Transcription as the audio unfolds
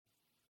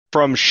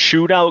From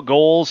shootout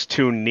goals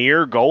to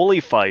near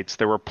goalie fights,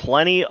 there were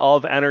plenty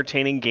of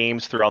entertaining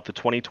games throughout the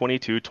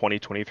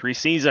 2022-2023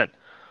 season.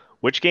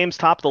 Which games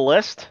top the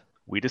list?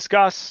 We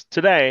discuss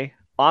today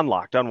on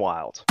Locked on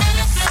Wild.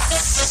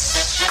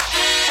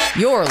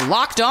 You're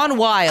Locked on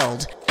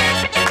Wild,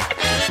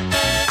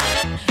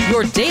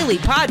 your daily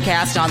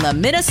podcast on the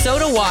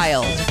Minnesota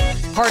Wild.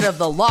 Part of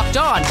the Locked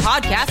On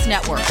Podcast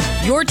Network,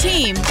 your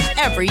team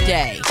every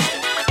day.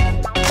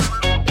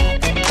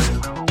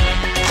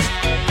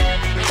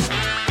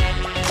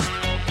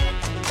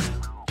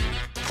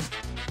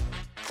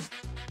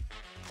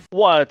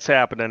 What's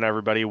happening,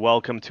 everybody?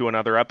 Welcome to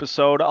another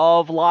episode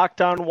of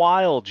Locked on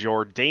Wild,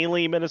 your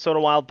daily Minnesota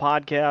Wild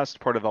podcast,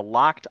 part of the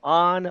Locked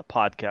On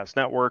Podcast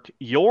Network,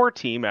 your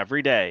team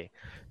every day.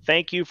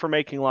 Thank you for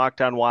making Locked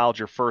on Wild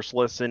your first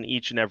listen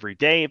each and every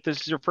day. If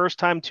this is your first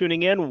time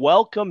tuning in,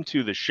 welcome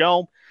to the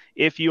show.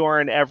 If you are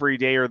an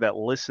everydayer that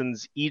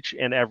listens each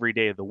and every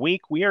day of the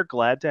week, we are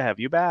glad to have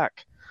you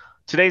back.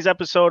 Today's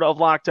episode of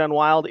Locked on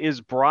Wild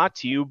is brought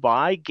to you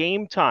by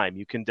Game Time.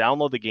 You can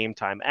download the Game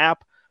Time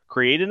app,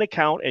 create an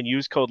account, and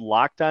use code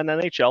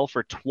LOCKEDONNHL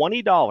for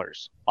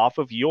 $20 off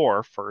of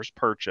your first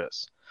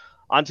purchase.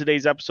 On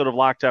today's episode of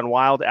Locked on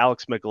Wild,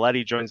 Alex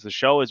Micheletti joins the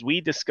show as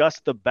we discuss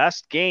the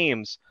best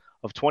games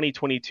of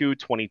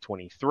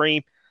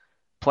 2022-2023.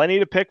 Plenty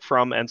to pick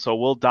from, and so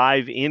we'll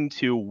dive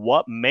into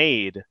what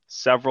made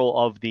several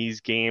of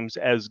these games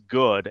as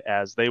good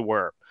as they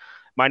were.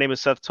 My name is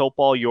Seth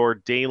Topol, your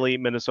daily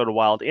Minnesota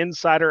Wild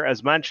insider.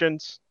 As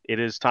mentioned, it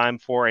is time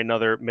for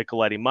another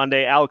Micheletti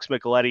Monday. Alex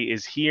Micheletti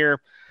is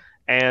here.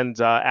 And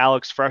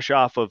Alex, fresh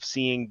off of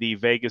seeing the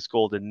Vegas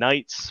Golden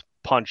Knights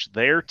punch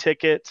their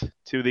ticket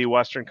to the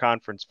Western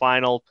Conference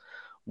Final,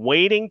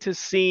 waiting to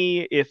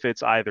see if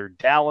it's either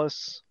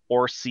Dallas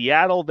or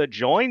Seattle that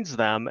joins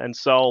them. And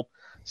so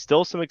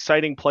still some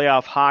exciting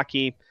playoff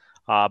hockey,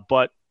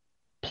 but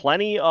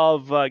plenty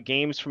of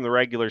games from the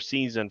regular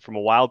season from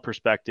a Wild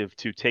perspective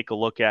to take a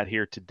look at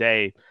here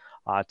today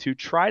to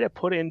try to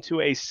put into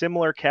a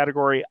similar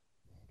category.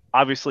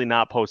 Obviously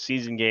not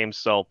postseason games,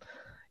 so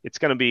it's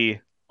going to be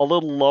a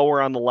little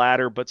lower on the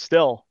ladder, but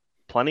still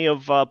plenty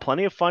of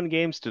fun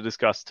games to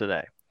discuss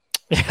today.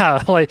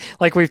 Yeah,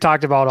 like we've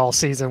talked about all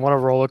season, what a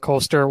roller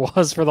coaster it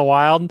was for the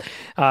Wild.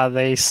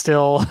 They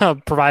still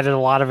provided a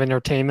lot of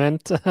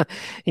entertainment.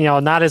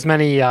 Not as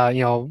many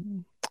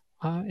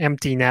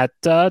empty net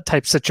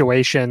type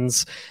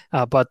situations,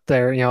 but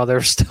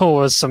there still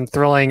was some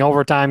thrilling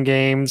overtime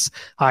games.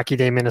 Hockey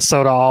Day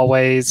Minnesota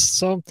always,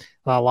 so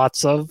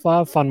lots of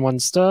fun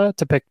ones to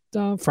pick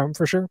from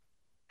for sure.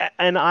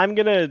 And I'm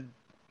gonna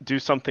do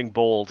something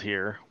bold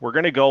here. We're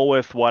going to go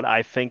with what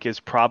I think is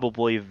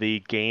probably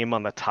the game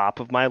on the top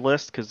of my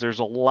list because there's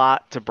a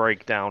lot to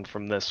break down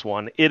from this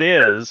one. It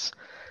is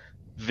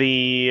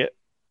the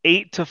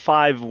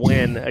 8-5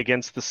 win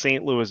against the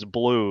St. Louis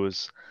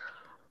Blues.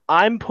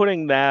 I'm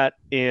putting that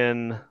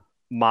in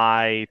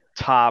my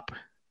top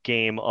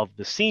game of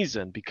the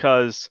season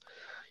because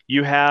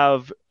you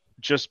have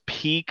just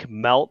peak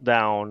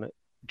meltdown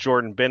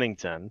Jordan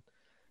Binnington.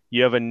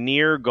 You have a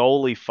near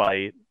goalie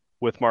fight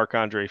with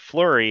Marc-Andre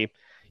Fleury.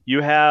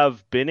 You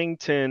have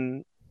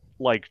Binnington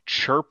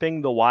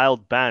chirping the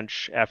Wild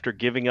bench after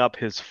giving up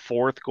his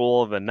fourth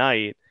goal of the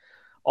night.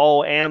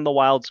 Oh, and the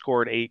Wild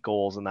scored 8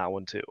 goals in that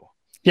one too.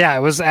 Yeah,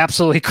 it was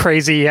absolutely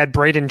crazy. He had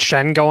Braden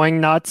Shen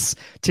going nuts.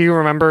 Do you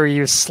remember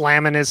he was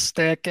slamming his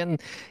stick and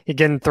he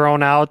getting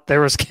thrown out? There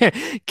was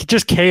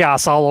just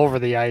chaos all over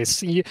the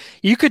ice.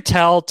 You could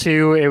tell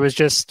too. It was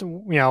just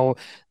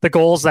the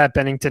goals that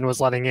Binnington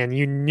was letting in.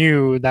 You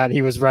knew that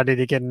he was ready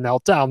to get in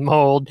meltdown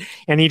mode,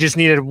 and he just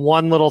needed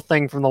one little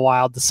thing from the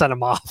Wild to set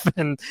him off.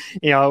 And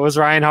it was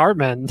Ryan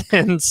Hartman.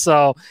 And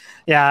so,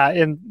 yeah,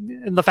 and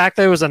the fact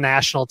that it was a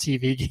national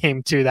TV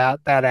game too, that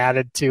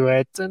added to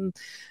it. And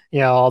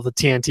all the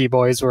TNT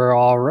boys were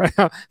all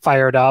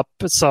fired up.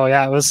 So,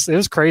 yeah, it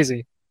was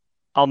crazy.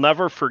 I'll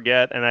never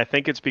forget, and I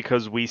think it's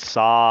because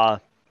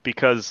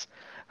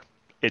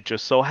it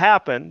just so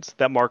happened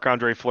that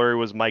Marc-Andre Fleury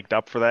was mic'd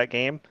up for that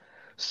game.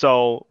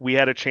 So we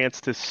had a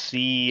chance to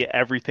see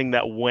everything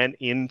that went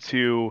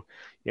into,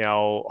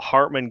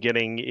 Hartman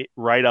getting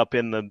right up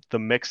in the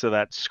mix of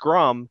that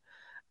scrum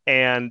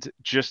and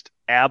just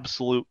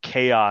absolute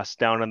chaos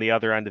down on the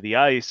other end of the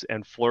ice.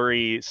 And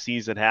Fleury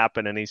sees it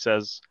happen and he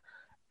says,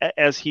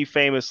 as he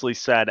famously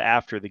said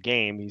after the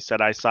game, he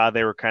said, I saw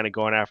they were kind of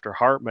going after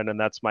Hartman and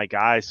that's my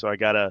guy. So I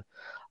gotta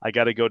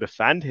go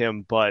defend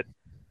him. But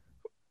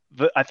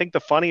I think the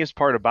funniest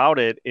part about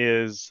it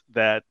is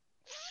that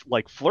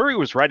Fleury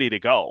was ready to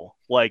go.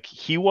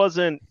 He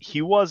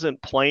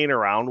wasn't playing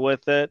around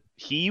with it.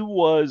 He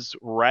was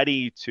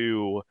ready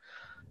to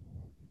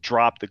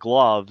drop the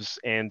gloves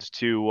and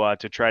to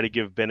try to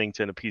give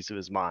Binnington a piece of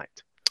his mind.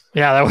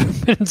 Yeah, that would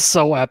have been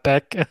so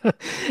epic.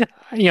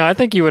 I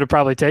think you would have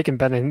probably taken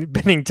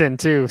Binnington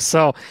too.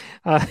 So,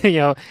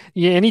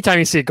 anytime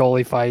you see a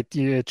goalie fight,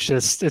 it's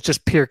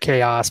just pure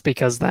chaos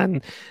because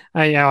then,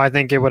 I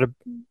think it would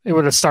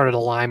have started a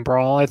line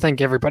brawl. I think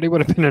everybody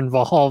would have been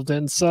involved,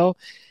 and so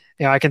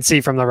I can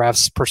see from the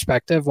refs'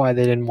 perspective why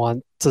they didn't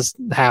want to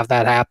have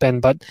that happen,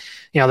 but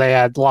they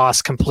had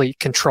lost complete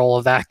control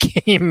of that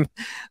game,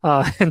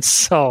 and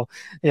so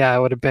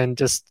it would have been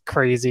just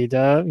crazy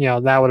to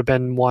that would have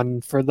been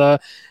one for the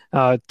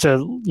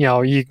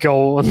you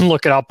go and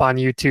look it up on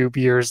YouTube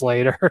years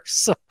later.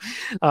 So,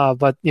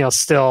 but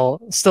still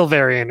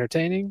very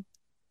entertaining.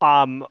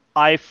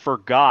 I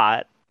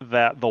forgot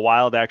that the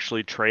Wild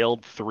actually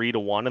trailed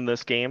 3-1 in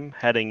this game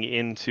heading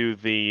into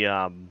the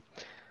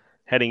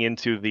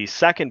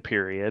second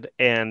period,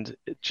 and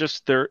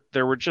just there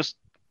were just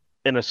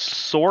an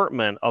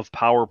assortment of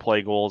power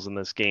play goals in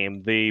this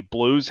game. The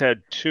Blues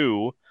had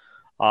 2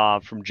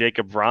 from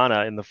Jacob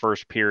Vrana in the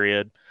first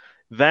period.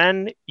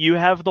 Then you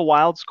have the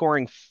Wild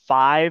scoring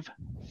 5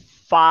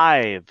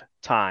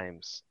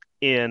 times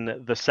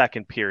in the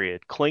second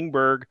period.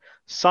 Klingberg,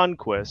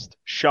 Sundqvist,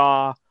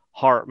 Shaw,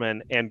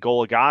 Hartman, and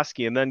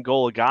Goligoski, and then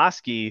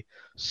Goligoski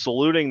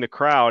saluting the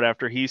crowd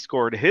after he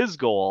scored his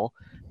goal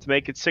to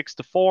make it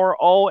 6-4.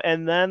 Oh,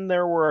 and then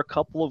there were a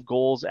couple of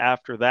goals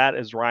after that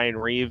as Ryan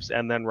Reeves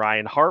and then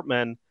Ryan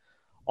Hartman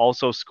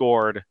also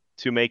scored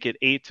to make it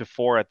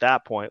 8-4 at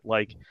that point.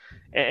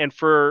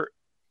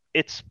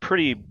 It's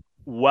pretty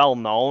well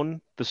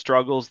known the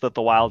struggles that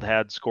the Wild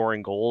had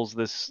scoring goals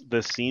this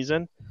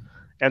season.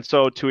 And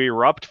so to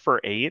erupt for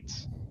 8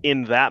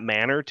 in that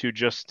manner, to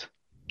just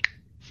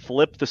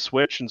flip the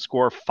switch and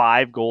score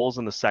 5 goals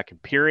in the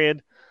second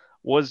period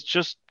was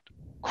just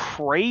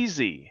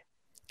crazy.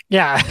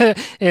 Yeah,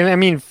 I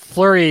mean,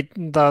 Fleury,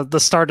 the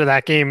start of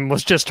that game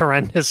was just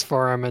horrendous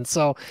for him, and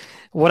so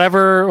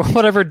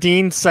whatever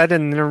Dean said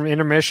in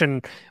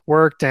intermission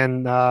worked,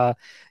 and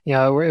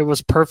it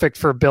was perfect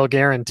for Bill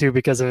Guerin too,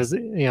 because of his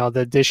the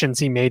additions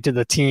he made to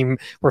the team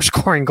were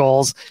scoring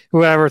goals.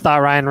 Whoever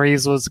thought Ryan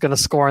Reeves was going to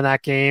score in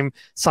that game?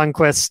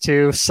 Sundqvist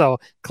too. So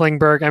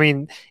Klingberg, I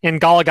mean, and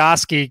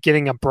Goligoski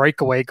getting a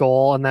breakaway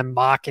goal and then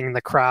mocking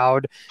the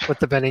crowd with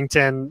the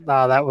Bennington,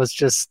 that was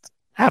just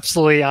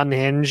absolutely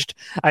unhinged.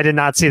 I did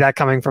not see that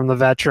coming from the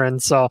veteran.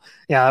 So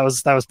yeah,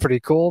 that was pretty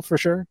cool for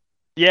sure.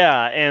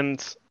 Yeah,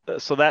 and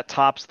so that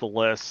tops the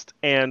list.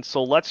 And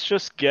so let's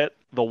just get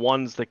the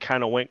ones that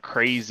kind of went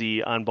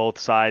crazy on both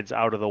sides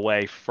out of the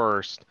way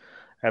first,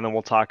 and then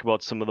we'll talk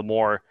about some of the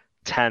more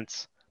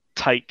tense,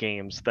 tight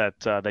games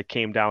that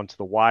came down to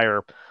the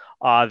wire.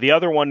 The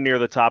other one near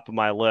the top of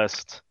my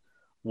list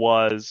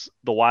was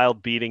the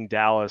Wild beating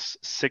Dallas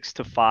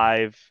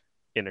 6-5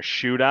 in a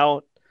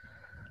shootout.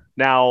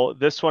 Now,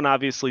 this one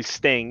obviously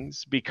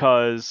stings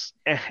because,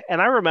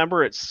 and I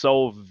remember it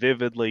so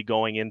vividly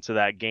going into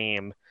that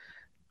game,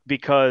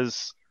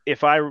 because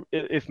if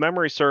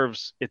memory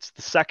serves, it's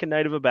the second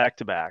night of a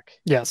back-to-back.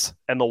 Yes.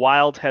 And the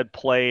Wild had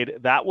played,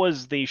 that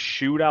was the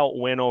shootout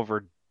win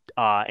over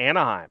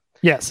Anaheim.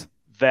 Yes.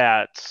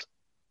 That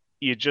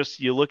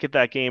you look at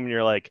that game and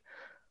you're like,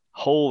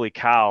 holy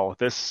cow,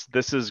 this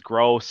is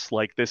gross.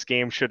 Like, this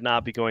game should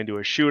not be going to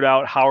a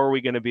shootout. How are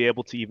we going to be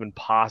able to even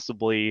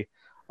possibly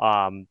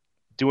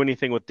do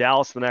anything with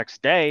Dallas the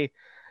next day?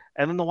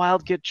 And then the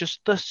Wild get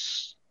just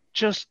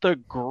the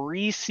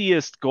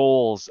greasiest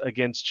goals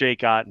against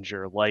Jake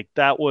Oettinger. Like,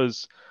 that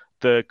was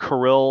the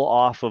Kirill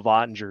off of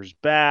Ottinger's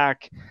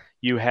back.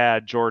 You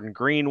had Jordan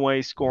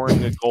Greenway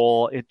scoring a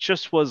goal. It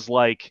just was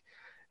like,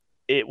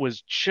 it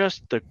was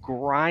just the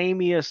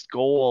grimiest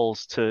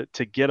goals to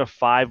get a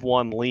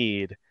 5-1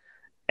 lead.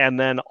 And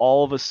then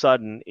all of a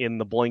sudden, in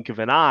the blink of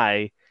an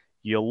eye,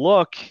 you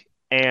look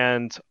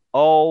and,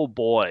 oh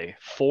boy,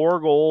 4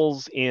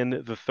 goals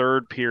in the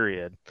third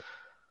period.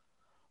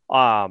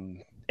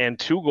 And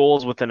 2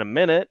 goals within a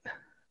minute,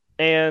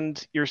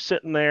 and you're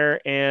sitting there,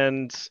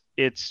 and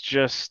it's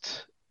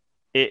just,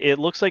 it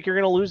looks like you're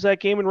going to lose that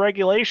game in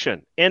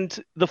regulation. And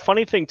the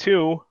funny thing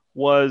too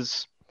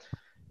was,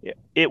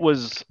 it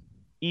was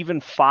even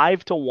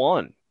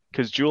 5-1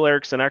 because Joel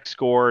Eriksson Ek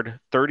scored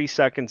 30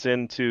 seconds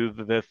into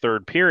the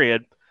third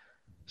period.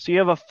 So you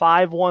have a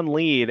 5-1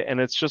 lead, and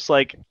it's just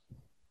like,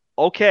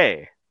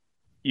 okay,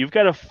 you've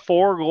got a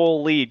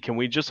 4-goal lead. Can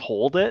we just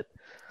hold it?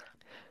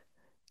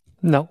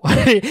 No,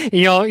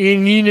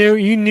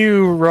 you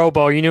knew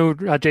Robo, you knew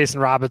Jason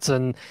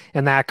Robinson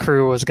and that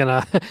crew was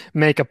gonna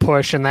make a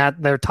push, and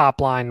that their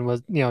top line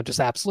was just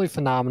absolutely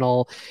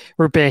phenomenal.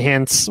 Roope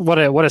Hintz,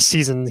 what a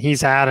season he's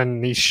had,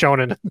 and he's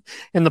shown it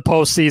in the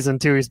postseason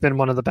too. He's been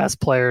one of the best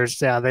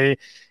players. Yeah, they.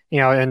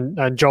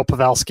 And Joe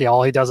Pavelski,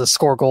 all he does is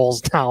score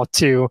goals now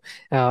too,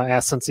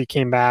 since he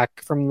came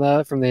back from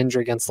the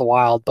injury against the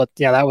Wild. But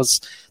yeah, that was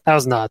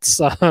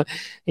nuts.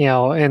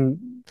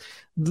 And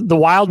the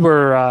Wild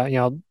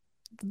were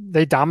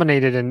they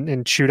dominated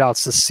in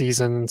shootouts this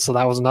season, so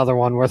that was another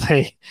one where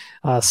they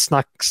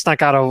snuck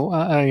out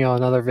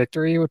another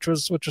victory, which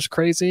was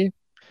crazy.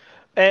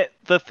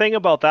 The thing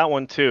about that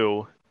one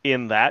too,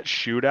 in that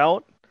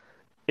shootout,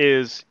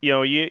 is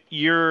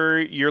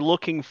you're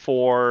looking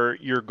for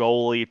your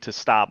goalie to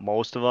stop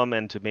most of them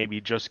and to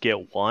maybe just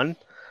get one.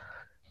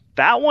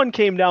 That one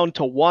came down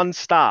to one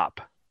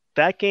stop.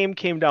 That game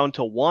came down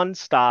to one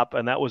stop,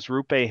 and that was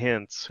Roope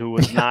Hintz, who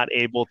was not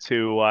able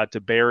to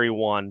bury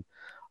one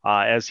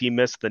as he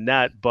missed the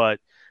net. But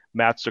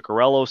Matt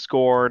Zuccarello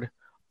scored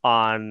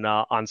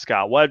on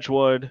Scott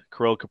Wedgwood.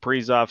 Kirill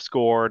Kaprizov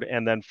scored,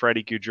 and then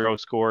Freddie Gaudreau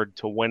scored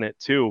to win it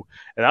too.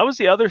 And that was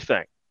the other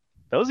thing.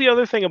 That was the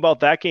other thing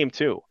about that game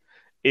too,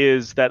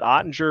 is that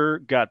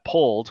Ottinger got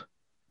pulled,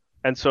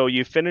 and so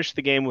you finished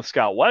the game with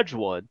Scott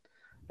Wedgwood.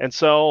 And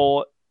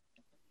so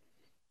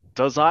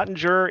does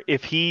Ottinger,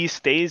 if he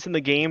stays in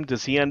the game,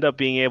 does he end up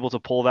being able to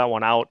pull that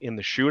one out in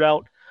the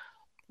shootout?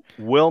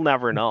 We'll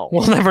never know.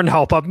 We'll never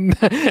know, but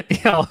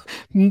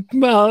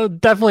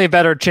definitely a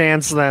better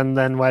chance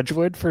than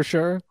Wedgwood for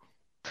sure.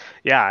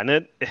 Yeah,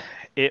 and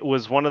it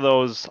was one of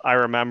those, I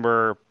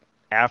remember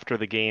after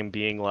the game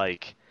being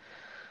like,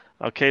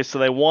 okay, so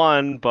they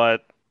won,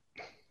 but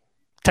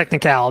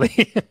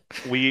technicality.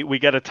 we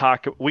got to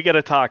talk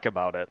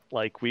about it.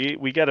 Like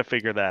we got to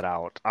figure that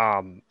out.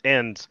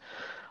 And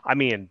I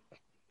mean,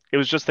 it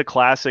was just the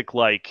classic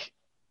like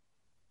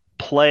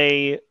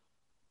play.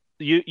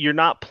 You're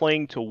not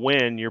playing to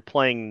win. You're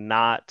playing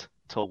not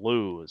to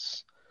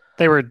lose.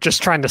 They were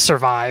just trying to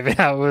survive.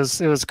 Yeah,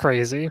 it was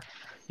crazy.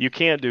 You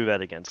can't do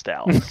that against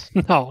Dallas.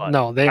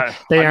 No,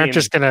 they aren't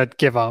just gonna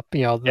give up.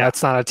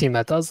 That's not a team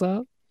that does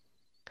that.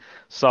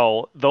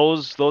 So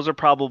those are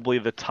probably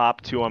the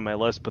top two on my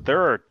list, but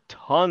there are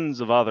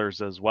tons of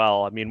others as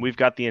well. I mean, we've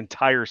got the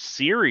entire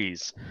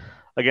series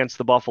against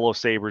the Buffalo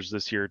Sabres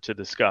this year to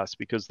discuss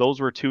because those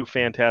were two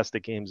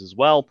fantastic games as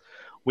well.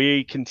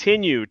 We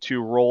continue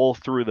to roll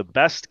through the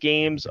best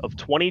games of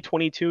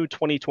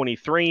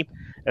 2022-2023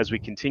 as we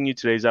continue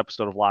today's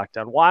episode of Locked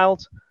On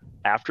Wild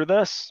after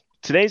this.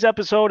 Today's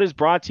episode is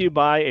brought to you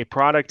by a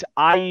product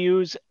I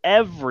use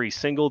every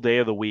single day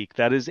of the week.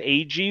 That is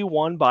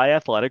AG1 by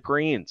Athletic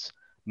Greens.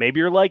 Maybe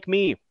you're like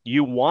me.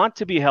 You want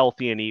to be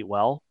healthy and eat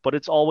well, but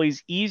it's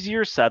always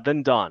easier said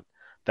than done.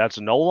 That's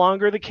no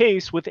longer the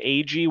case with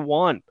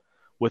AG1.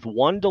 With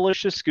one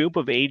delicious scoop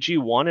of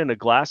AG1 in a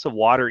glass of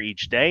water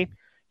each day,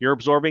 you're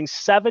absorbing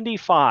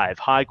 75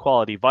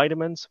 high-quality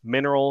vitamins,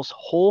 minerals,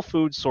 whole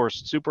food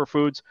sourced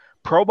superfoods,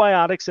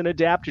 probiotics, and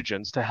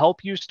adaptogens to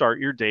help you start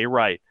your day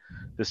right.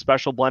 This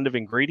special blend of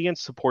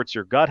ingredients supports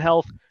your gut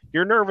health,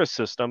 your nervous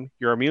system,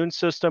 your immune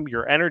system,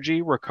 your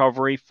energy,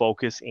 recovery,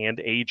 focus, and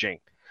aging.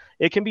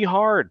 It can be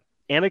hard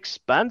and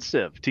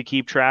expensive to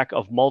keep track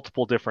of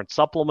multiple different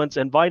supplements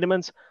and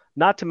vitamins,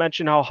 not to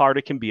mention how hard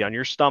it can be on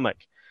your stomach.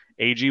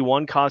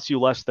 AG1 costs you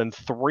less than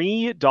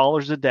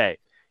 $3 a day.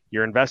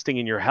 You're investing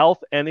in your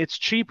health, and it's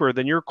cheaper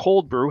than your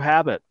cold brew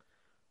habit.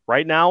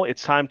 Right now,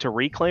 it's time to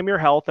reclaim your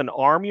health and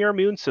arm your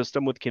immune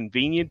system with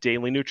convenient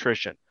daily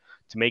nutrition.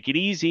 To make it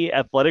easy,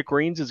 Athletic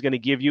Greens is going to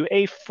give you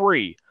a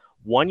free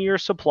 1-year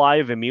supply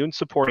of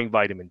immune-supporting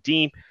vitamin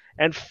D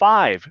and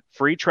 5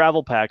 free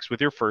travel packs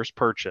with your first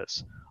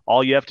purchase.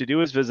 All you have to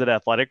do is visit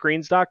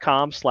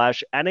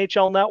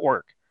athleticgreens.com/NHL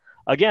Network.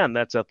 Again,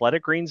 that's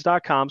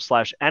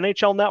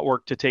athleticgreens.com/NHL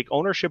Network to take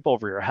ownership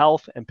over your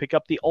health and pick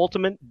up the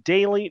ultimate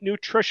daily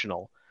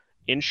nutritional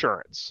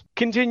insurance.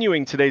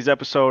 Continuing today's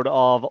episode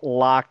of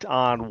Locked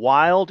On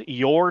Wild,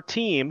 your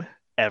team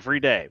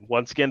every day.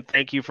 Once again,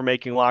 thank you for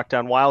making Locked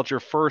On Wild your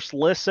first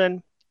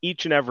listen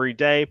each and every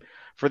day.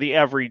 For the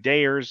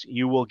everydayers,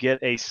 you will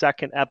get a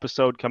second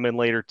episode come in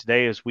later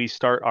today as we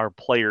start our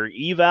player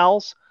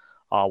evals.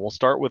 We'll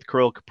start with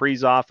Kirill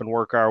Kaprizov and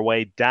work our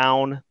way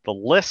down the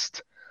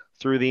list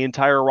through the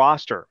entire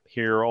roster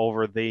here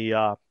over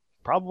the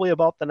probably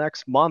about the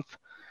next month,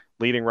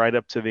 leading right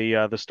up to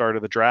the start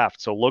of the draft.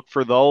 So look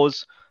for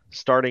those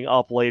starting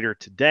up later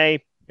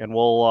today, and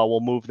we'll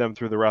move them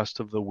through the rest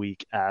of the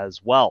week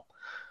as well.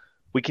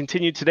 We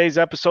continue today's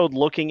episode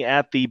looking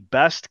at the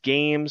best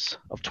games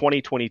of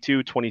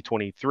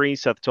 2022-2023.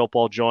 Seth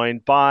Topol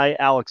joined by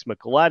Alex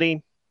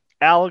Micheletti.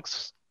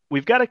 Alex,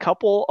 we've got a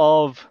couple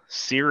of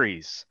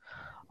series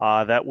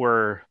that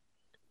were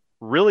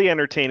really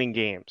entertaining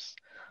games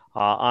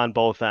on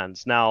both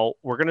ends. Now,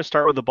 we're going to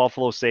start with the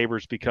Buffalo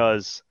Sabres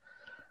because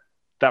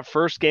that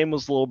first game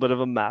was a little bit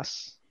of a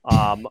mess.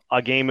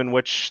 A game in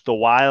which the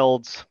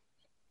Wilds,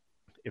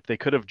 if they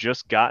could have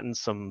just gotten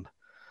some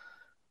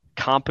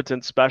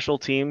competent special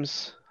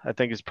teams, I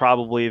think is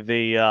probably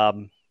the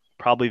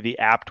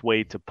apt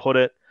way to put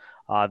it.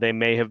 They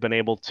may have been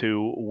able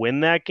to win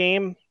that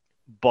game,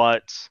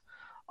 but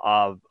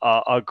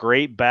a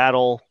great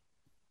battle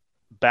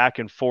back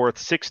and forth,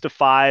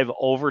 6-5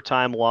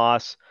 overtime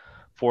loss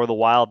for the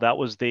Wild. That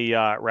was the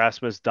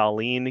Rasmus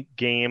Dahlin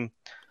game.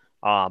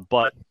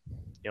 But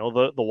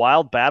the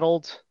Wild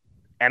battled,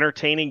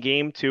 entertaining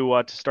game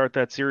to start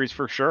that series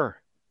for sure.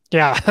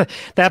 Yeah,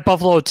 that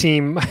Buffalo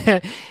team,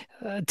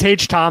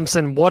 Tage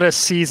Thompson, what a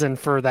season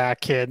for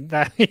that kid.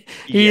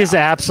 He is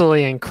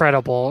absolutely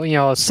incredible.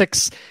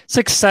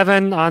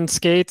 6'7" on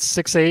skates,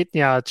 6'8".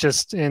 Yeah, it's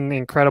just an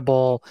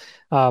incredible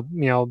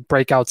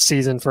breakout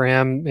season for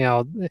him.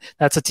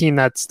 That's a team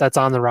that's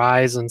on the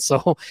rise, and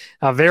so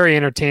very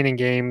entertaining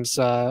games.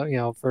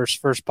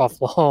 First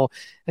Buffalo,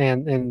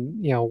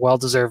 and well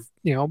deserved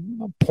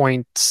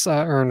points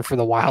earned for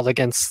the Wild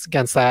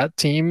against that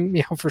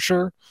team. For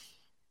sure.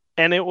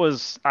 And it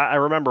was, I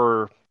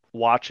remember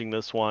watching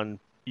this one.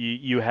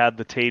 You had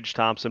the Tage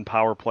Thompson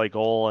power play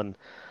goal, and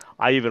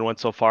I even went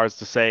so far as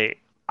to say,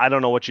 I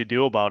don't know what you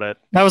do about it.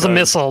 That was a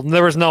missile.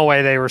 There was no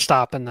way they were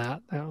stopping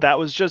that. That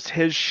was just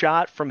his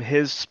shot from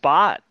his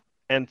spot.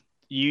 And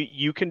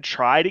you can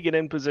try to get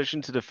in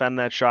position to defend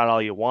that shot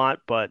all you want,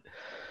 but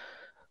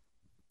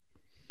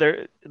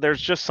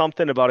there's just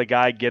something about a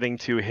guy getting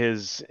to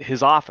his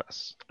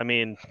office. I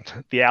mean,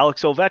 the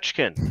Alex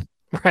Ovechkin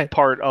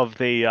part of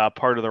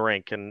the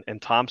rink,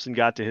 and Thompson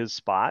got to his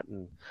spot,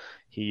 and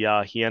he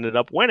ended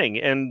up winning.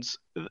 And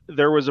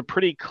there was a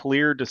pretty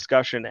clear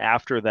discussion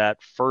after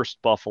that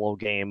first Buffalo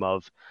game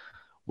of,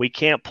 we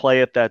can't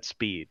play at that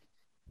speed.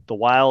 The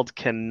Wild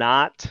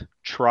cannot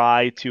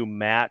try to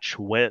match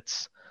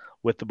wits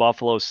with the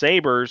Buffalo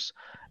Sabres.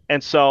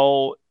 And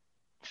so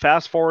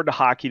fast forward to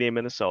Hockey Day,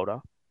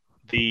 Minnesota,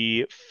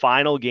 the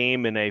final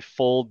game in a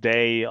full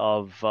day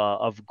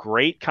of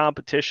great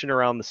competition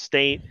around the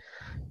state,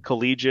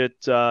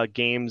 collegiate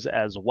games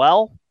as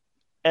well.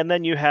 And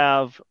then you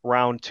have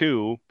round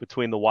 2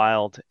 between the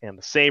Wild and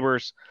the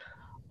Sabres.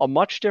 A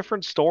much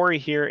different story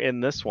here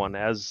in this one,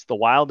 as the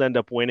Wild end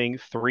up winning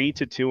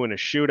 3-2 in a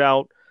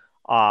shootout.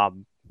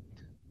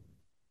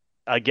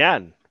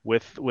 Again,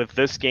 with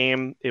this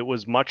game, it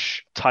was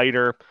much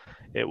tighter.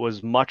 It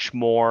was much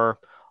more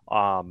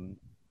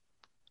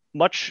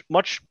much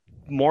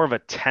more of a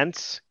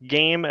tense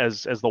game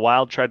as the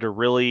Wild tried to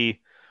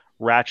really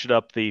ratchet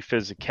up the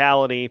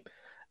physicality,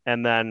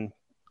 and then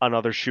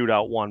another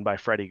shootout won by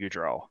Freddie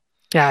Gaudreau.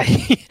 Yeah,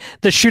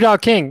 the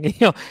shootout king.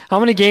 How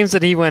many games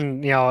did he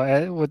win?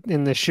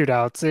 In the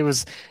shootouts, it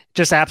was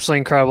just absolutely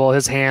incredible.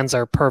 His hands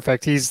are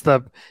perfect. He's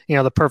the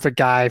perfect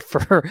guy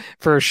for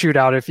a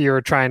shootout. If you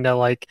were trying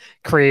to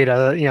create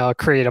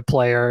a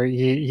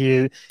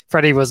player,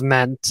 Freddie was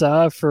meant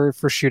for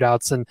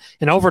shootouts,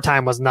 and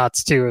overtime was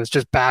nuts too. It was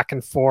just back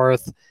and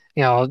forth.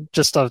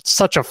 Just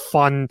such a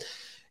fun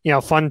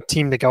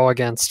team to go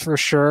against for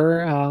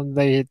sure.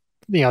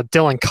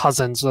 Dylan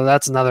Cousins, so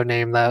that's another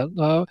name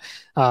that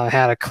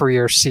had a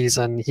career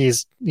season.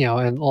 He's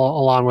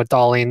along with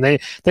Dahlin,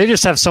 they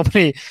just have so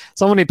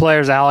many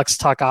players. Alex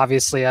Tuch,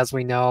 obviously, as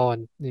we know,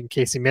 and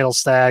Casey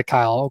Middlestad,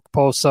 Kyle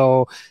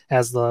Okposo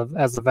as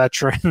the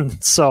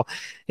veteran. So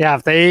yeah,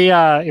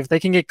 if they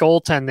can get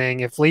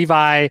goaltending, if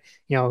Levi,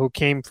 who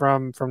came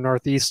from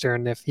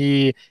Northeastern, if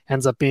he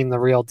ends up being the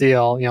real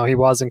deal, he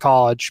was in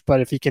college, but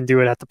if he can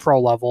do it at the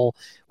pro level,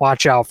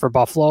 watch out for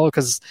Buffalo,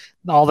 because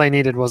all they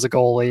needed was a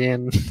goalie.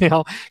 And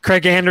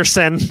Craig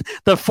Anderson,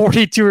 the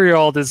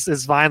 42-year-old,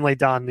 is finally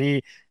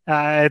done.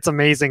 It's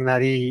amazing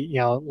that he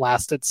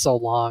lasted so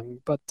long,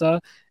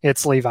 but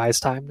it's Levi's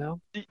time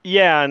now.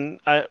 Yeah, and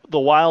the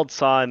Wild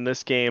saw in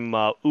this game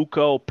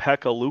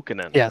Ukko-Pekka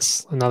Luukkonen.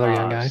 Yes, another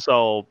young guy.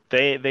 So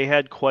they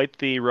had quite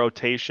the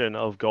rotation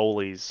of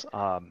goalies.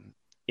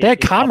 They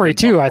had Comrie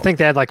too. I think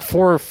they had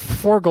four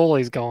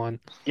goalies going.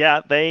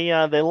 Yeah, they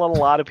let a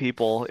lot of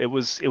people. It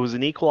was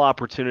an equal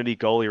opportunity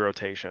goalie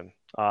rotation.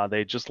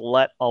 They just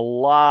let a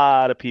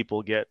lot of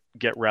people get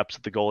reps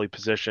at the goalie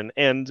position,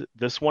 and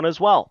this one as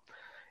well.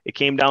 It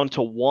came down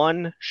to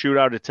one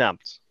shootout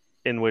attempt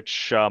in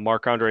which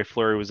Marc-Andre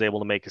Fleury was able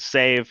to make a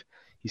save.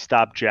 He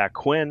stopped Jack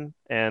Quinn,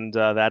 and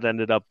that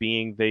ended up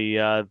being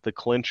the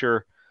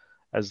clincher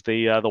as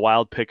the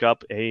Wild pick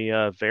up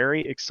a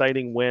very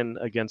exciting win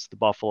against the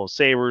Buffalo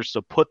Sabres.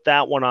 So put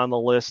that one on the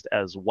list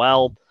as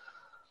well.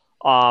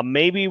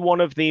 Maybe one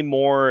of the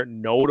more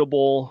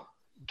notable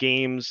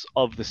games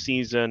of the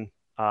season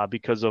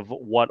because of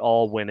what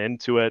all went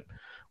into it.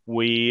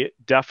 We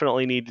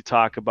definitely need to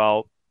talk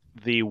about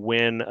the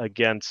win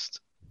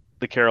against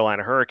the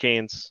Carolina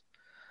Hurricanes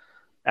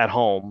at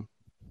home.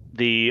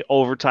 The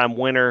overtime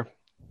winner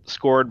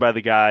scored by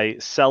the guy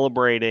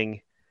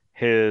celebrating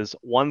his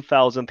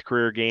 1,000th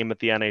career game at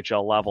the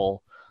NHL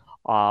level.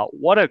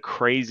 What a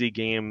crazy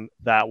game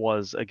that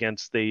was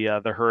against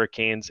the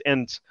Hurricanes.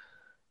 And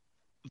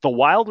the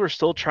Wild were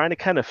still trying to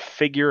kind of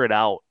figure it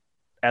out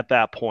at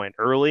that point.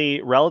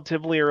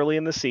 Relatively early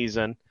in the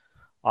season.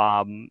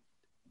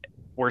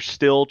 We're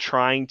still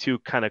trying to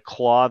kind of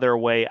claw their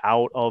way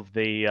out of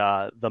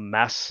the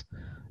mess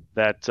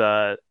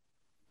that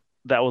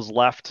was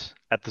left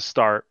at the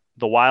start.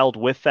 The Wild,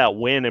 with that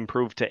win,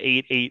 improved to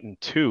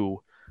 8-2,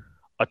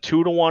 a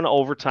 2-1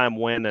 overtime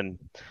win. And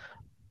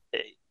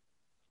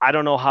I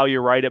don't know how you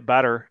write it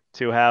better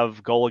to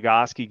have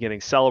Goligoski getting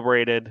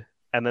celebrated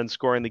and then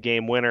scoring the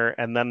game winner,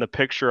 and then the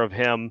picture of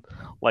him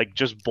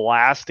just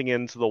blasting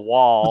into the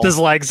wall with his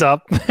legs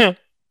up.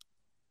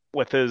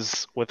 with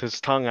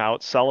his tongue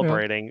out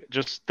celebrating. Yeah.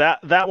 Just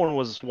that one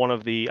was one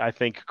of the, I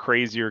think,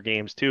 crazier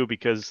games too,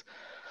 because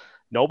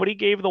nobody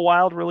gave the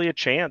Wild really a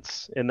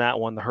chance in that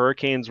one. The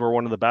Hurricanes were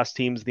one of the best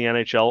teams in the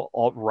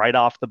NHL right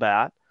off the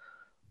bat.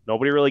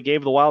 Nobody really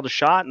gave the Wild a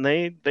shot, and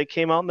they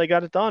came out and they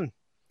got it done.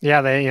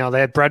 Yeah, they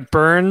had Brent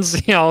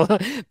Burns,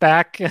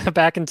 back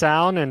in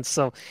town, and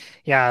so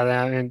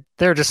and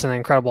they're just an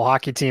incredible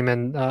hockey team.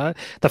 And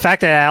the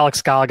fact that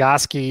Alex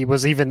Goligoski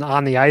was even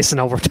on the ice in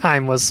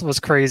overtime was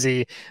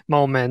crazy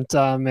moment,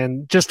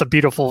 and just a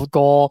beautiful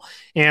goal.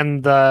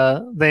 And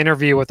the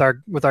interview with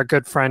our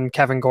good friend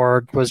Kevin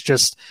Gorg was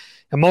just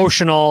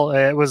emotional.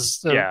 It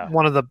was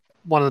one of the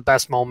one of the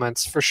best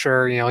moments for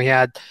sure. He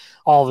had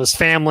all of his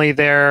family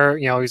there.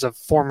 He's a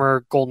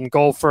former Golden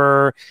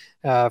Gopher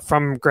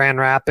from Grand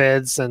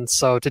Rapids, and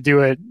so to do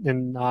it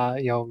in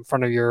in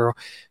front of your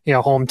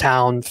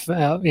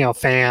hometown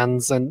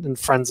fans and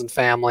friends and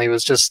family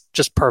was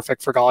just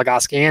perfect for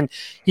Goligoski. And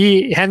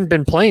he hadn't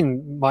been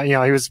playing.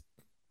 He was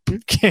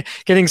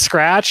getting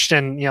scratched,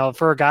 and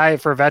for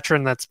a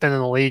veteran that's been in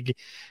the league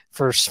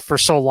for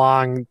so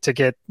long to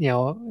get,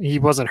 he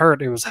wasn't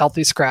hurt, it was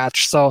healthy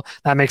scratch, so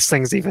that makes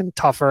things even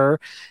tougher.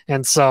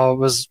 And so it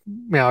was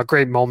a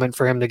great moment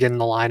for him to get in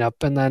the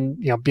lineup and then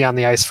be on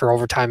the ice for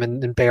overtime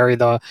and bury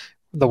the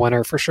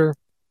winner for sure.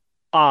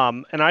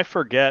 And I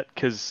forget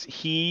because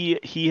he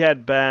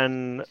had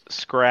been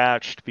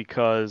scratched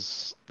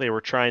because they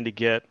were trying to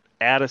get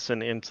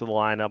Addison into the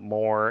lineup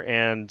more,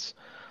 and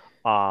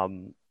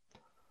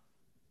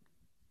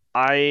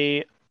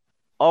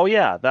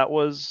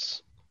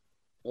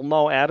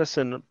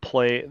Addison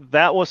played.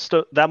 That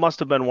must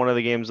have been one of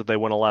the games that they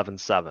went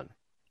 11-7.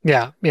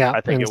 Yeah.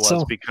 I think it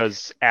was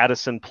because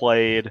Addison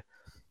played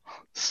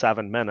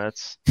 7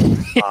 minutes,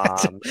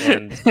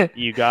 and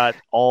you got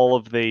all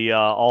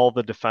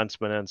the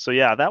defensemen in. So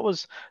yeah, that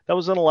was an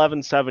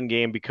 11-7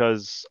 game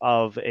because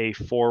of a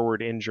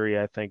forward injury,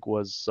 I think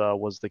was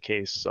the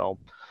case. So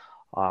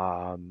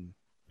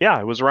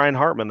it was Ryan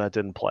Hartman that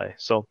didn't play.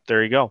 So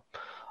there you go.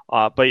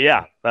 But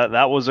yeah,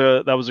 that was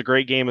a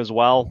great game as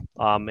well.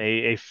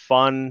 A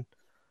fun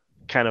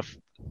kind of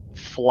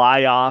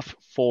fly off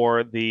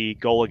for the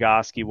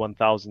Goligoski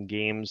 1000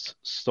 games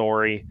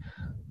story,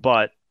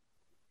 but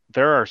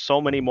there are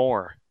so many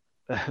more.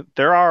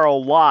 There are a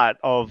lot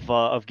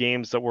of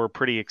games that were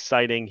pretty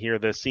exciting here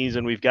this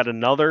season. We've got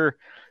another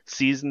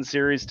season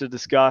series to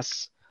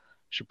discuss.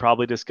 Should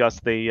probably discuss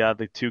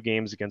the 2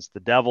 games against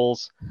the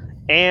Devils,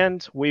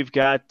 and we've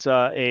got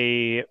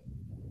a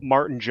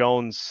Martin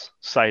Jones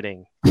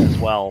sighting as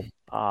well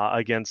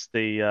against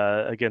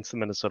the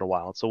Minnesota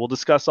Wild. So we'll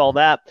discuss all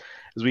that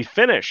as we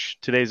finish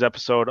today's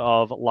episode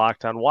of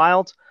Locked on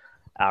Wild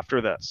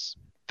after this.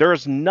 There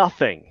is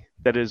nothing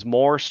that is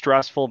more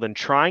stressful than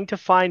trying to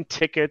find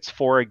tickets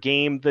for a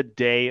game the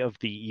day of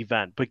the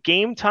event, but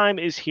Game Time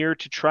is here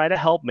to try to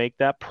help make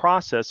that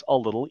process a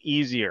little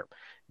easier.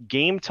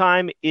 Game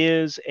Time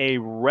is a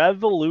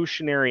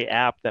revolutionary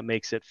app that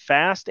makes it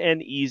fast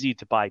and easy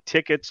to buy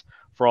tickets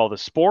for all the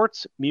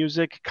sports,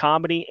 music,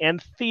 comedy,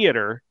 and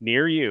theater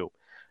near you.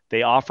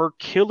 They offer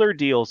killer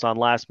deals on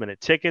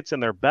last-minute tickets,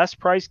 and their best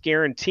price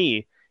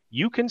guarantee.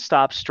 You can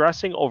stop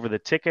stressing over the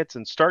tickets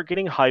and start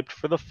getting hyped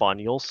for the fun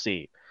you'll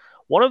see.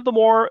 One of the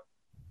more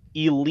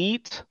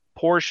elite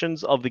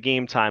portions of the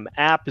Game Time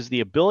app is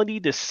the ability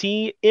to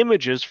see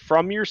images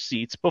from your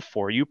seats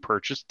before you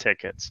purchase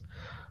tickets.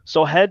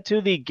 So head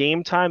to the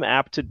Game Time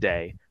app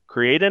today,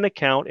 create an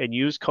account, and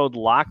use code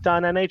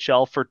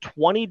LOCKEDONNHL for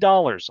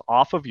 $20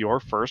 off of your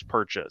first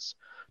purchase.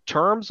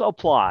 Terms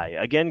apply.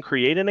 Again,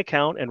 create an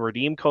account and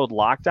redeem code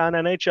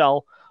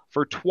LOCKEDONNHL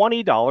for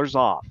 $20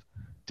 off.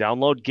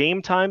 Download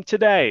Game Time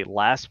today.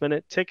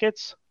 Last-minute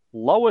tickets,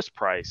 lowest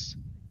price,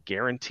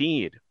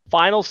 guaranteed.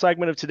 Final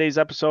segment of today's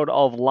episode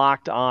of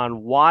Locked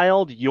on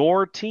Wild,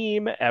 your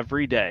team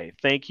every day.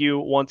 Thank you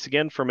once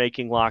again for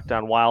making Locked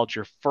on Wild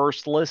your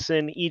first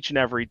listen each and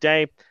every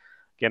day.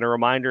 Again, a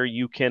reminder,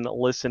 you can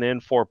listen in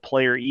for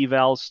player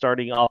evals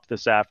starting up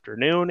this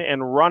afternoon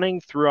and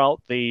running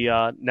throughout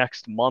the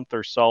next month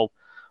or so.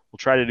 We'll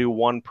try to do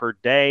one per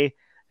day,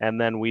 and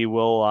then we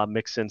will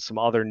mix in some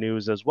other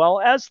news as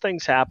well as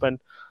things happen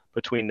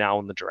between now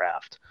and the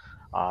draft.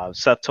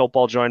 Seth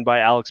Topol joined by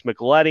Alex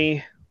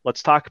Micheletti.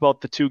 Let's talk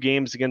about the 2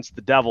 games against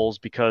the Devils,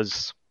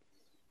 because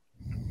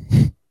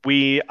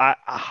I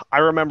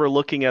remember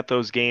looking at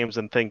those games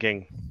and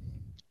thinking,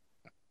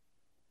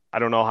 I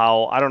don't know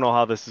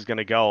how this is going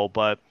to go,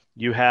 but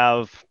you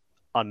have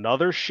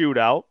another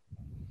shootout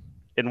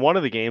in one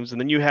of the games, and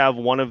then you have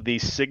one of the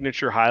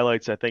signature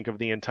highlights, I think, of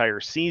the entire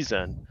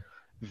season.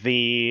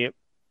 The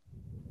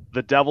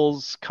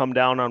Devils come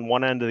down on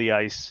one end of the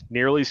ice,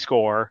 nearly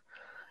score,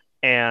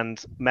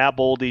 and Matt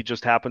Boldy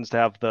just happens to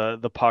have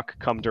the puck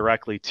come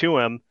directly to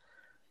him.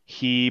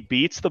 He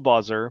beats the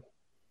buzzer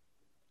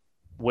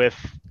with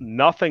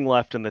nothing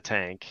left in the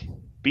tank,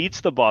 beats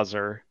the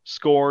buzzer,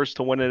 scores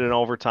to win it in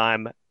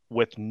overtime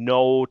with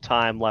no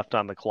time left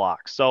on the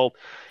clock. So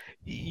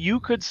you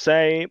could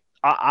say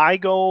I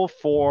go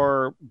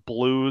for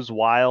Blues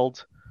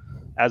Wild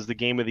as the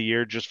game of the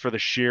year just for the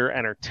sheer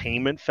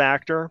entertainment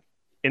factor.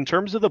 In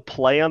terms of the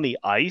play on the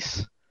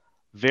ice,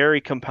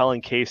 very compelling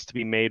case to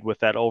be made with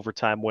that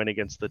overtime win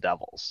against the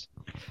Devils.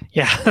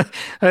 Yeah,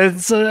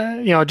 it's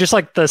just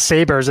like the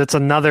Sabres, it's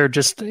another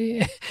just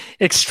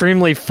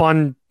extremely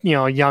fun,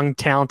 young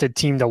talented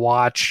team to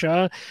watch.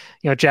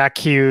 Jack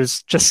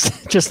Hughes,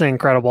 just an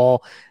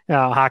incredible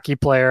hockey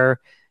player,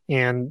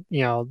 and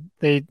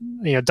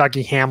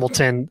Dougie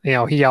Hamilton,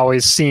 he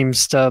always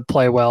seems to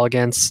play well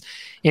against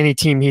any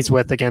team he's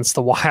with against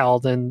the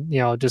Wild, and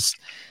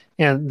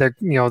And the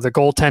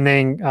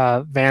goaltending,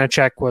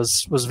 Vanacek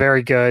was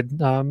very good,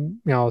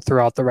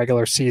 throughout the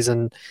regular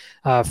season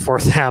for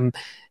them.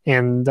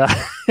 And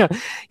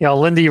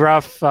Lindy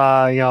Ruff,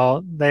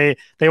 they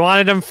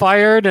wanted him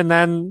fired, and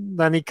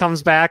then he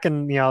comes back,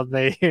 and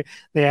they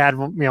had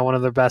one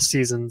of their best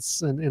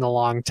seasons in a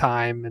long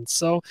time, and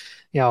so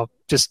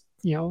just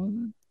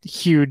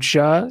huge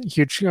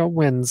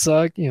wins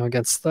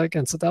against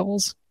the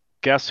Devils.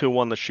 Guess who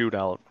won the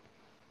shootout?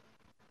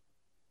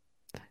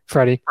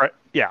 Freddie.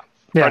 Yeah,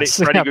 yes.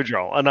 Freddie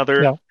Gaudreau.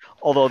 Another. Yeah.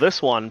 Although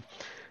this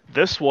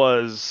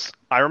was,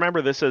 I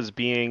remember this as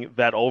being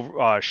that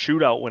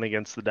shootout win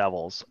against the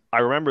Devils. I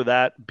remember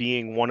that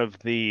being one of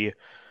the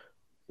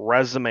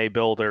resume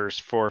builders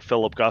for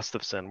Philip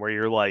Gustafsson, where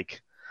you're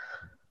like,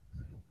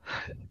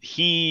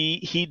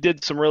 he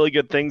did some really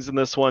good things in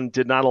this one,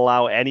 did not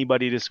allow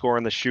anybody to score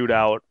in the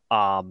shootout,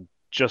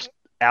 just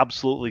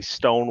absolutely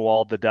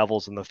stonewalled the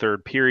Devils in the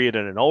third period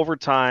and in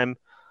overtime,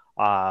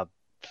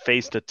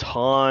 faced a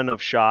ton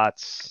of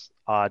shots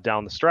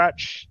down the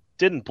stretch,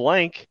 didn't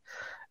blank.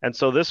 And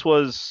so this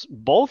was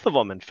both of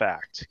them, in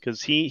fact,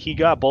 because he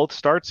got both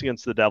starts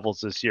against the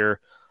Devils this year.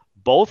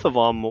 Both of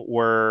them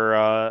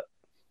were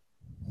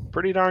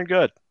pretty darn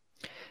good.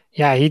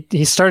 Yeah,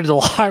 he started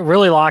to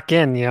really lock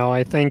in.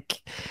 I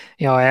think,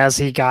 as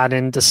he got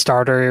into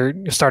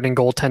starting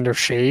goaltender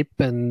shape,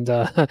 and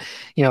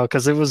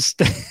because it was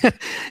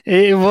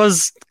it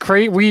was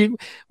great. We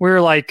were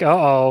like,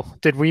 uh-oh,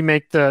 did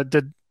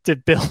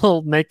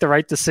Bill make the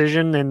right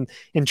decision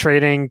in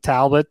trading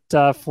Talbot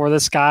for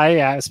this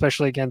guy,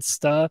 especially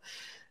against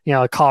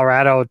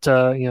Colorado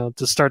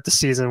to start the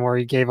season, where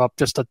he gave up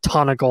just a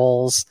ton of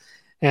goals,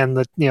 and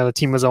the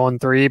team was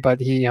 0-3, but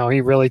he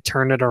really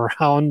turned it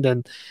around,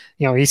 and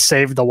he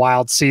saved the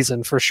Wild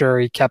season for sure.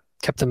 He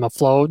kept them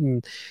afloat,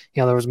 and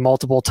there was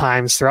multiple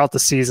times throughout the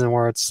season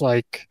where it's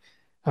like,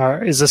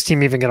 is this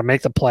team even going to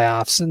make the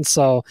playoffs? And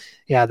so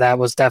yeah, that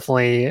was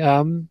definitely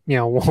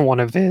one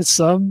of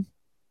his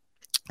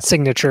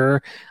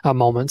signature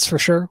moments for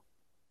sure.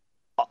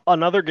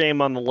 Another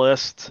game on the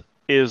list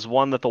is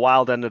one that the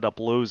Wild ended up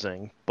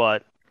losing,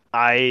 but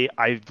I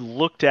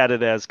looked at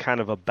it as kind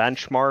of a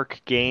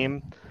benchmark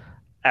game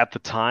at the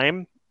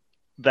time.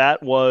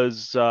 That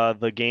was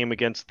the game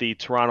against the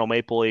Toronto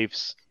Maple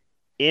Leafs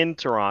in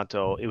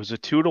Toronto. It was a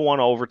 2-1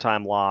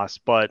 overtime loss,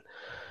 but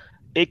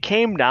it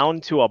came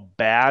down to a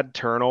bad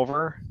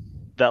turnover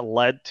that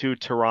led to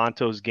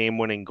Toronto's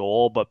game-winning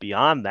goal. But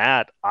beyond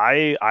that,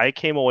 I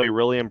came away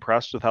really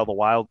impressed with how the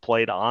Wild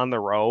played on the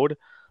road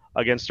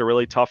against a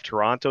really tough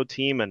Toronto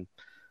team. And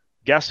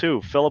guess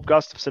who? Philip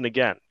Gustafsson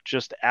again,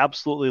 just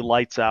absolutely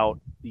lights out.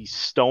 He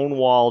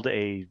stonewalled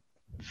a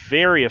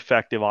very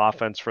effective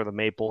offense for the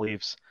Maple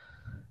Leafs.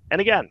 And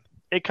again,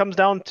 it comes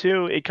down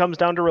to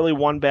really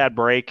one bad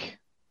break.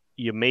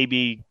 You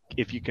maybe,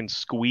 if you can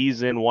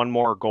squeeze in one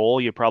more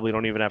goal, you probably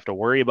don't even have to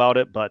worry about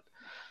it. But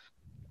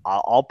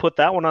I'll put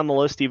that one on the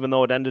list, even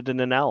though it ended in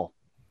an L.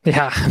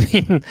 Yeah, I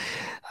mean,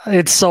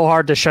 it's so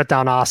hard to shut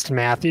down Austin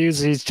Matthews.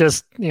 He's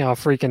just, a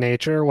freak of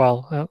nature.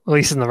 Well, at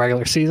least in the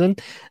regular season.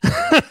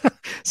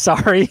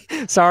 Sorry,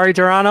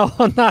 Toronto.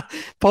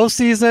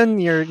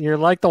 Postseason, you're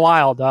like the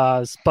Wild.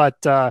 But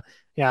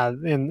yeah,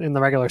 in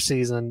the regular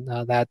season,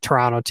 that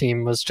Toronto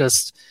team was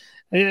just,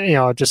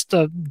 just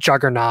a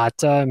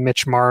juggernaut.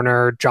 Mitch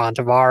Marner, John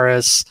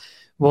Tavares,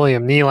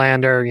 William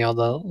Nylander.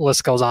 The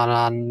list goes on and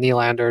on.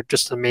 Nylander,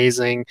 just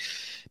amazing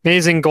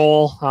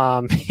goal.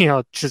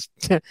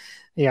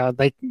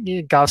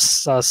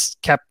 Gus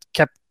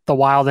kept the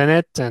Wild in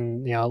it,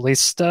 and at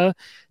least to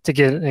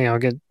get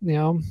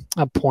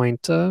a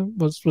point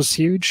was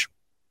huge.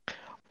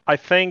 I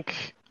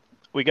think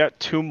we got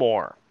two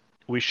more.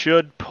 We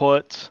should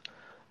put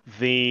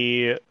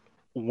the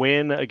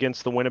win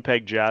against the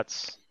Winnipeg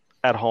Jets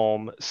at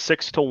home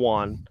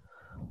 6-1,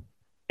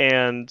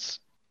 and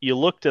you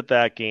looked at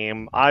that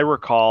game. I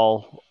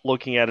recall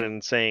looking at it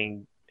and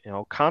saying,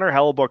 Connor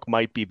Hellebuyck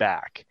might be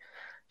back.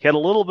 He had a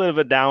little bit of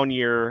a down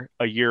year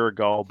a year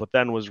ago, but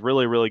then was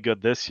really, really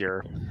good this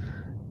year.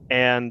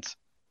 And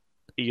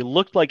he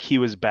looked like he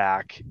was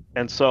back.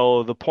 And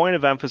so the point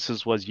of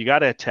emphasis was you got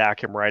to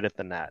attack him right at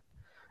the net.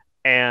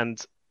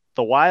 And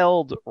the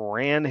Wild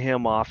ran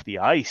him off the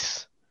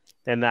ice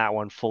in that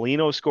one.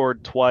 Foligno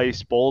scored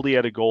twice. Boldy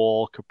had a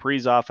goal.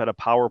 Kaprizov had a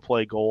power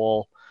play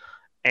goal.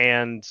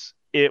 And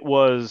it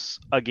was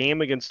a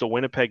game against a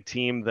Winnipeg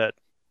team that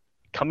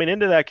coming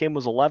into that game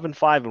was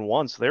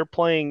 11-5-1.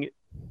 So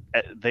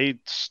they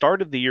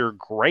started the year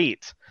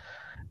great.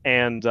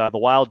 And the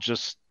Wild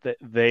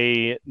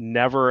they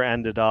never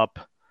ended up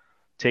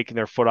taking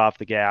their foot off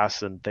the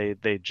gas, and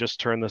they just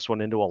turned this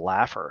one into a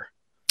laugher.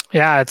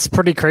 Yeah, it's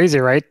pretty crazy,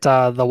 right?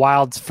 The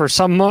Wild, for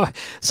some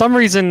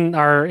reason,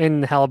 are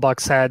in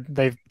Hellebuyck's head.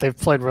 They've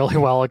played really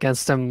well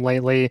against him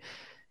lately,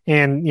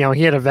 and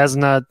he had a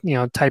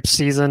Vezina type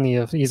season.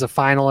 He's a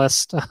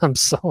finalist,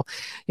 so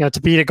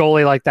to beat a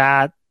goalie like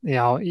that,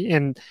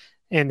 and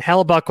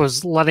Hellebuyck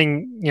was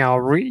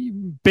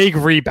letting big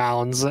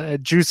rebounds,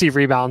 juicy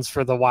rebounds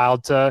for the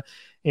Wild to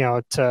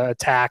to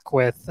attack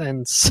with.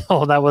 And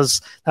so that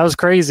was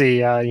crazy.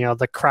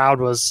 The crowd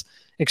was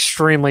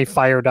extremely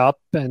fired up,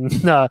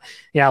 and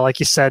like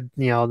you said,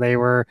 they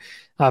were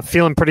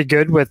feeling pretty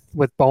good with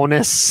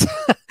bonus,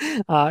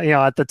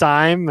 at the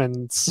time.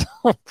 And so,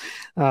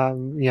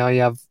 you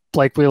have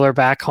Blake Wheeler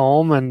back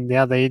home, and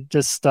they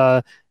just,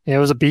 it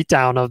was a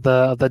beatdown of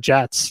the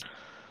Jets.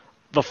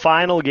 The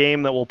final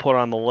game that we'll put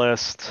on the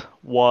list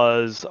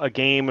was a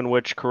game in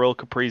which Kirill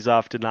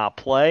Kaprizov did not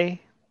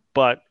play,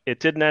 but it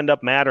didn't end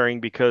up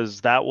mattering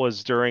because that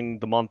was during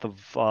the month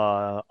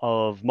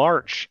of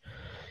March,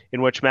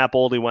 in which Matt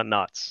Boldy went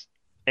nuts.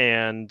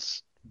 And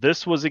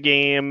this was a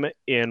game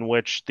in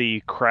which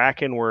the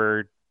Kraken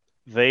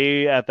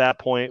at that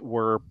point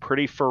were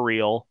pretty for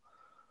real.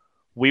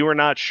 We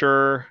weren't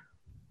sure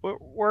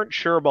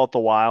about the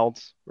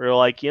Wilds. We were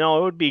like, it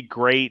would be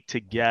great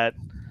to get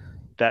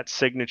that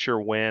signature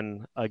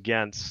win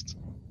against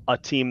a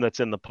team that's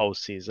in the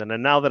postseason.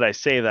 And now that I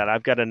say that,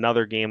 I've got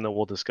another game that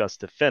we'll discuss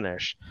to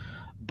finish.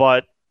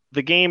 But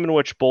the game in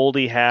which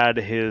Boldy had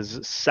his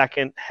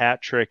second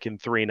hat trick in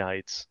 3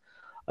 nights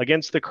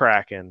against the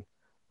Kraken,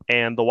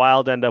 and the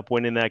Wild end up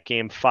winning that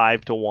game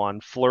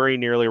 5-1. Fleury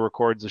nearly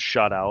records a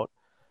shutout.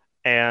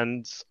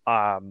 And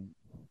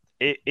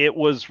it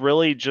was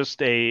really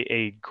just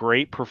a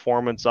great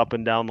performance up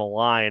and down the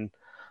line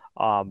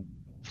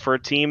for a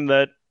team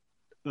that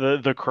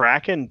the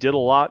Kraken did a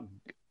lot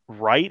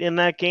right in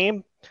that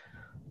game.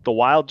 The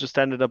Wild just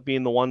ended up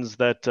being the ones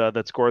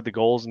that scored the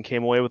goals and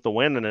came away with the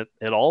win, and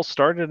it all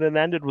started and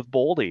ended with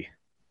Boldy.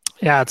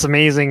 Yeah, it's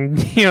amazing,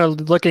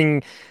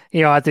 looking,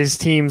 at these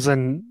teams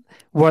and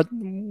what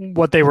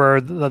they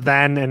were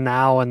then and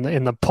now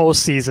in the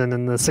postseason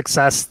and the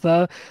success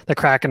the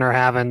Kraken are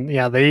having.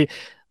 Yeah, the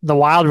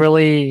Wild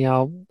really,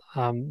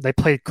 they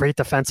played great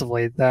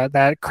defensively.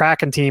 That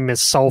Kraken team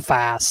is so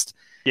fast.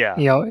 Yeah.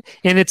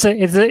 And it's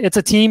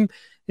a team.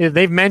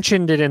 They've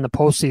mentioned it in the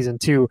postseason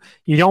too.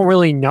 You don't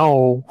really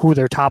know who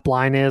their top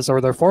line is or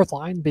their fourth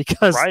line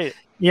because, right.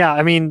 Yeah,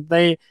 I mean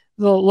they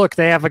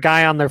have a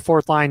guy on their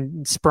fourth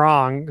line,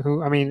 Sprong,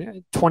 who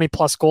 20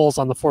 plus goals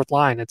on the fourth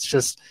line.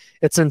 It's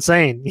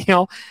insane,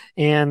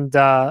 and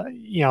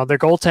their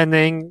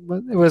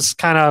goaltending, it was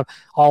kind of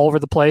all over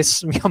the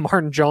place.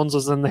 Martin Jones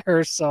was in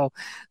there, so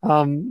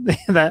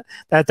that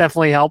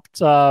definitely helped.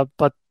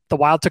 But the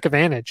Wild took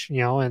advantage,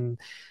 and.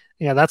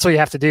 Yeah, that's what you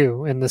have to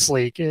do in this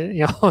league.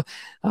 Wins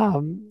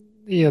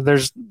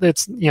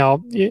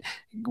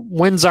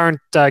aren't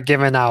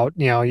given out.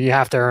 You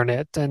have to earn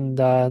it, and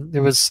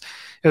it was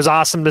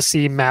awesome to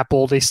see Matt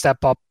Boldy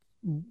step up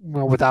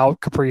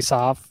without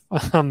Kaprizov.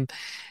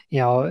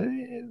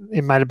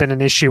 It might have been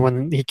an issue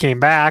when he came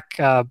back,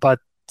 but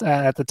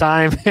at the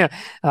time,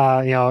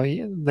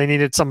 they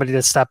needed somebody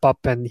to step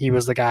up, and he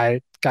was the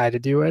guy to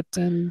do it.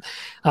 And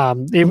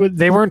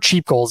they weren't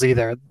cheap goals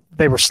either;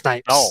 they were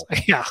snipes. Oh,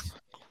 yeah.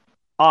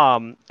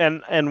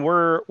 And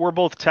we're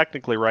both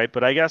technically right,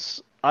 but I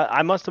guess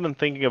I must have been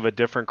thinking of a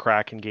different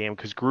Kraken game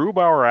because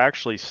Grubauer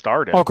actually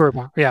started. Oh,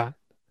 Grubauer, yeah.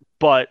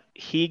 But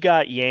he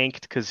got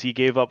yanked because he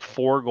gave up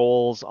 4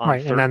 goals on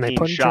 13 and then they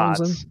put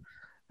shots.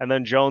 And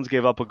then Jones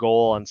gave up a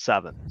goal on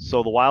 7.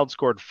 So the Wild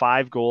scored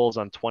 5 goals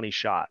on 20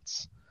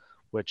 shots,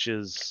 which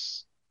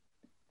is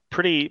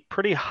pretty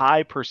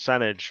high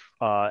percentage,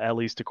 at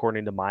least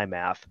according to my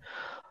math.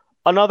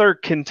 Another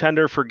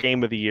contender for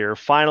game of the year,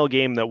 final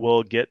game that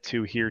we'll get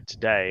to here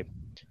today.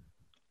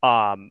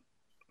 The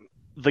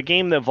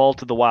game that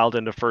vaulted the Wild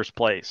into first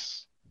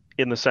place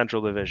in the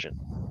Central Division,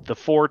 the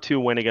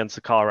 4-2 win against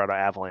the Colorado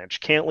Avalanche.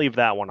 Can't leave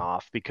that one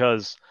off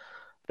because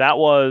that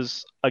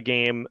was a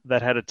game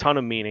that had a ton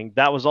of meaning.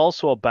 That was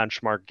also a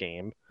benchmark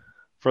game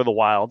for the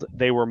Wild.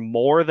 They were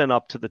more than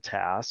up to the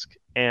task,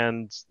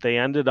 and they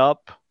ended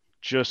up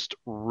just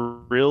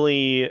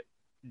really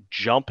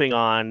jumping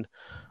on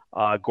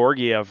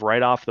Georgiev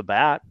right off the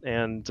bat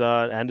and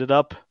ended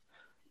up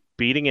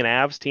beating an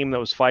Avs team that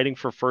was fighting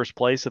for first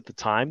place at the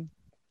time.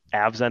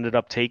 Avs ended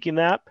up taking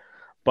that,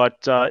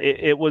 but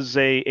it was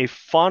a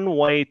fun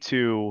way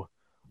to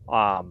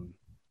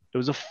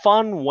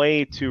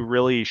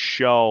really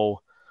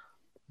show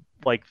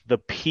like the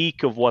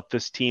peak of what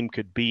this team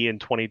could be in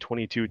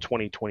 2022,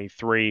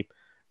 2023.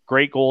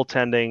 Great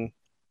goaltending,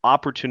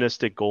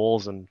 opportunistic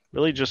goals, and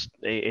really just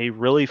a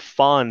really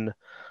fun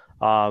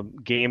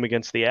game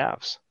against the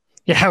Avs.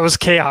 Yeah, it was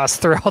chaos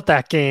throughout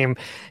that game.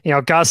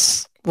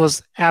 Gus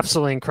was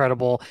absolutely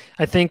incredible.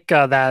 I think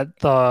that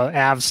the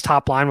Avs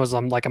top line was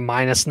like a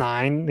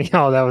 -9.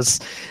 That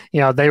was,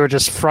 they were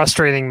just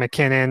frustrating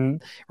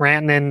McKinnon.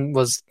 Rantanen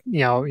was,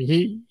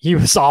 he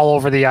was all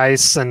over the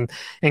ice, and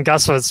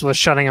Gus was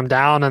shutting him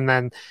down. And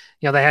then,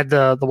 they had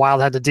the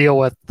Wild had to deal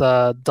with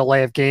the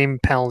delay of game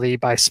penalty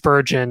by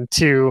Spurgeon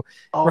too,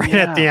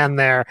 at the end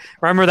there.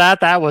 Remember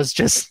that? That was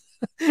just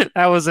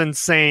that was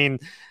insane.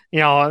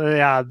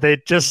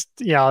 They just,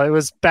 it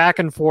was back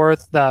and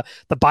forth. The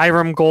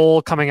Byram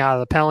goal coming out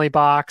of the penalty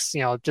box,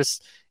 it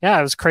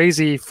was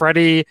crazy.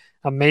 Freddie,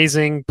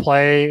 amazing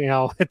play.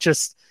 It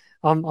just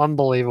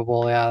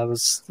unbelievable. Yeah, it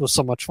was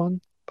so much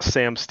fun.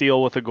 Sam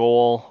Steele with a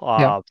goal.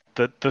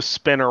 The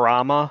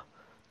spinorama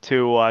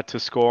to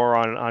score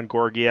on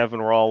Georgiev,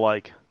 and we're all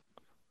like,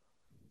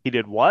 he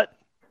did what?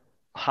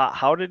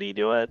 How did he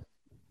do it?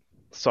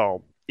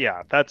 So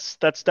yeah, that's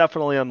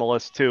definitely on the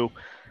list too.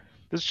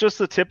 This is just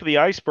the tip of the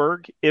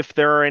iceberg. If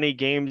there are any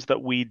games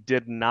that we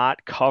did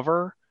not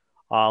cover,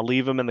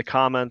 leave them in the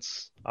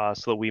comments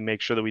so that we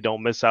make sure that we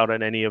don't miss out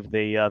on any of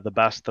the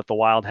best that the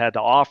Wild had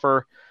to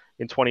offer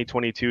in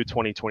 2022,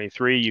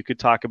 2023. You could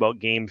talk about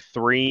Game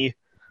 3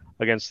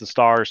 against the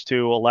Stars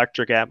too.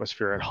 Electric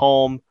atmosphere at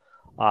home.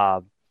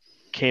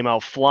 Came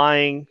out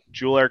flying.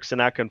 Joel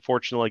Eriksson Ek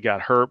unfortunately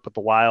got hurt, but the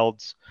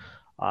Wilds,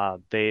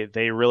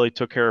 they really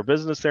took care of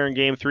business there in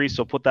Game 3,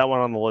 so put that one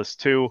on the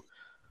list too.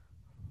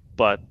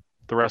 But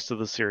the rest of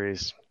the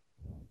series,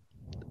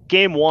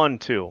 Game 1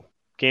 too.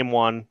 Game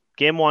 1,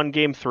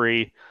 Game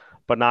 3,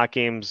 but not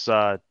Games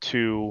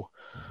 2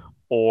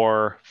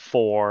 or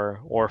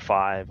 4 or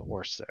 5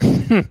 or 6.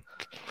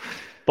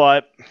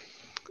 But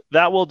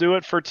that will do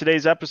it for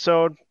today's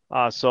episode.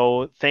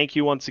 So thank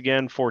you once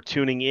again for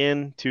tuning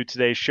in to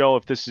today's show.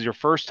 If this is your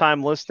first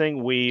time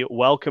listening, we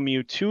welcome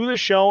you to the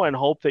show and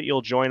hope that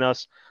you'll join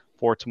us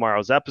for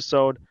tomorrow's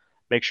episode.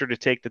 Make sure to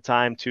take the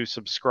time to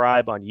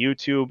subscribe on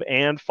YouTube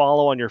and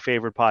follow on your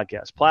favorite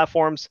podcast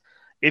platforms.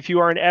 If you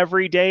are an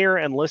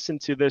everydayer and listen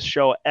to this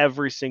show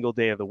every single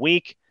day of the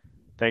week,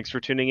 thanks for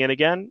tuning in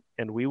again,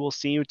 and we will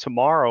see you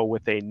tomorrow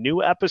with a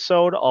new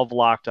episode of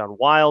Locked On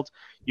Wild.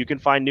 You can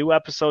find new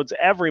episodes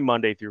every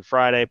Monday through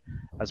Friday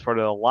as part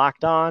of the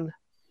Locked On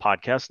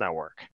Podcast Network.